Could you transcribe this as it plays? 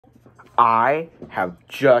I have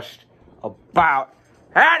just about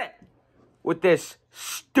had it with this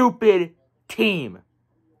stupid team.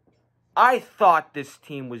 I thought this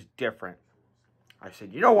team was different. I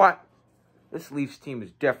said, you know what? This Leafs team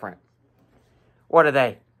is different. What are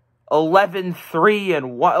they? 11-3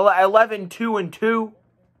 and 11-2-2.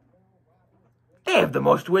 They have the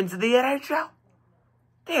most wins in the NHL.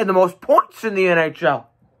 They have the most points in the NHL.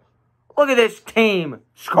 Look at this team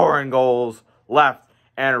scoring goals left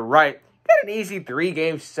and right. Got an easy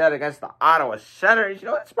 3-game set against the Ottawa Senators. You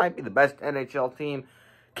know, this might be the best NHL team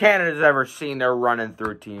Canada's ever seen. They're running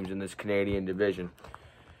through teams in this Canadian division.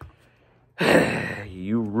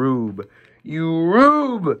 You rube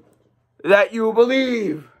that you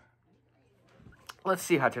believe. Let's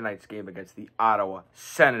see how tonight's game against the Ottawa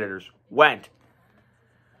Senators went.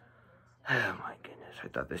 Oh my goodness, I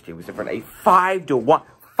thought this team was different. A 5-1.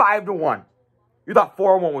 5-1. You thought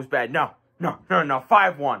 4-1 was bad. No.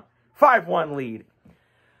 5-1. 5-1 lead.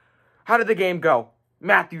 How did the game go?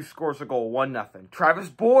 Matthews scores a goal, 1-0. Travis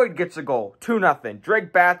Boyd gets a goal, 2-0.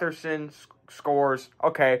 Drake Batherson scores,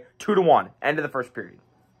 okay, 2-1. End of the first period.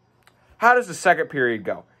 How does the second period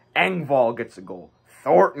go? Engvall gets a goal.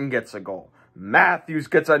 Thornton gets a goal. Matthews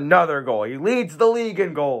gets another goal. He leads the league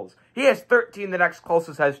in goals. He has 13. The next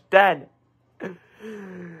closest has 10.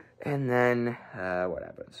 And then, what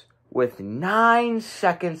happens? With 9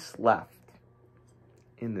 seconds left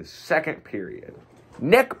in the second period,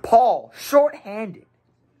 Nick Paul, shorthanded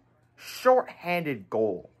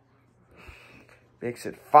goal, makes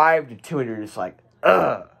it 5-2, and you're just like,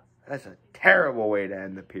 ugh, that's a terrible way to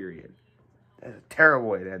end the period.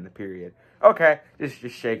 Okay,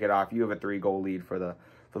 just shake it off. You have a 3-goal lead for the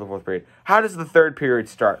fourth period. How does the third period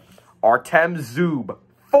start? Artem Zub,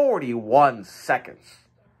 41 seconds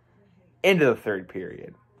into the third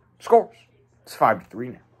period, scores. It's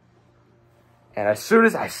 5-3 now. And as soon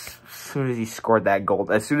as he scored that goal,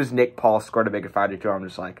 as soon as Nick Paul scored to make it 5-2, I'm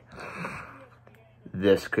just like,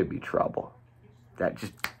 this could be trouble. That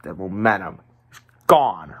momentum is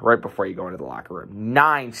gone right before you go into the locker room.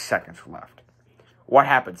 9 seconds left. What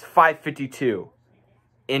happens? 5:52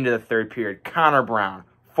 into the third period. Connor Brown,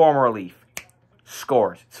 former Leaf,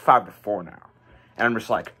 scores. It's 5-4 now. And I'm just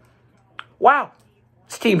like, wow,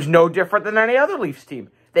 this team's no different than any other Leafs team.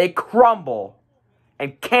 They crumble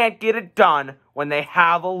and can't get it done when they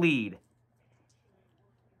have a lead.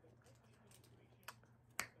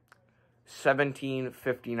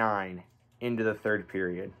 17:59 into the third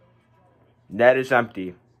period. Net is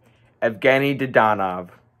empty. Evgeny Dadonov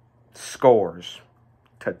scores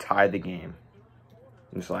to tie the game.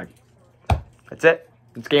 It's like, that's it.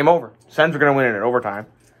 It's game over. Sens are going to win it in overtime.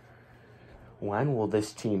 When will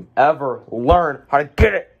this team ever learn how to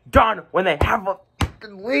get it done when they have a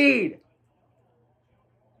fucking lead?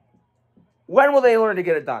 When will they learn to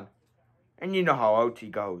get it done? And you know how OT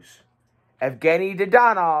goes. Evgeny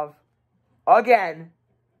Dadonov, again,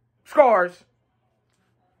 scores.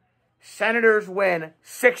 Senators win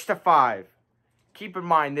 6-5. Keep in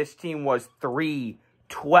mind, this team was 3-12-1.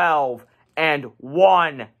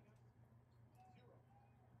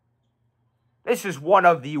 This is one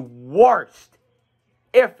of the worst,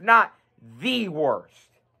 if not the worst,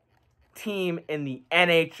 team in the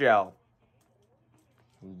NHL.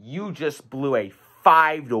 You just blew a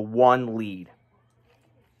 5-1 lead.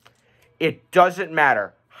 It doesn't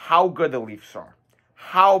matter how good the Leafs are,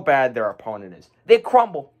 how bad their opponent is. They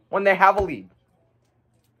crumble when they have a lead.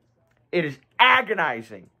 It is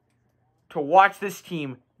agonizing to watch this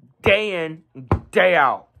team day in, day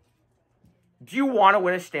out. Do you want to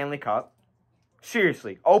win a Stanley Cup?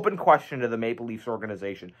 Seriously, open question to the Maple Leafs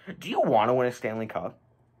organization. Do you want to win a Stanley Cup?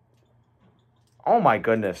 Oh my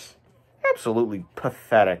goodness. Absolutely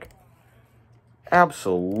pathetic.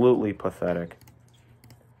 Absolutely pathetic.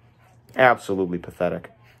 Absolutely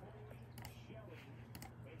pathetic.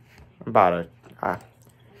 I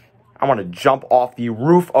want to jump off the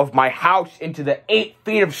roof of my house into the 8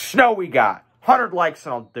 feet of snow we got. 100 likes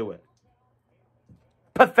and I'll do it.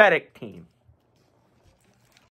 Pathetic team.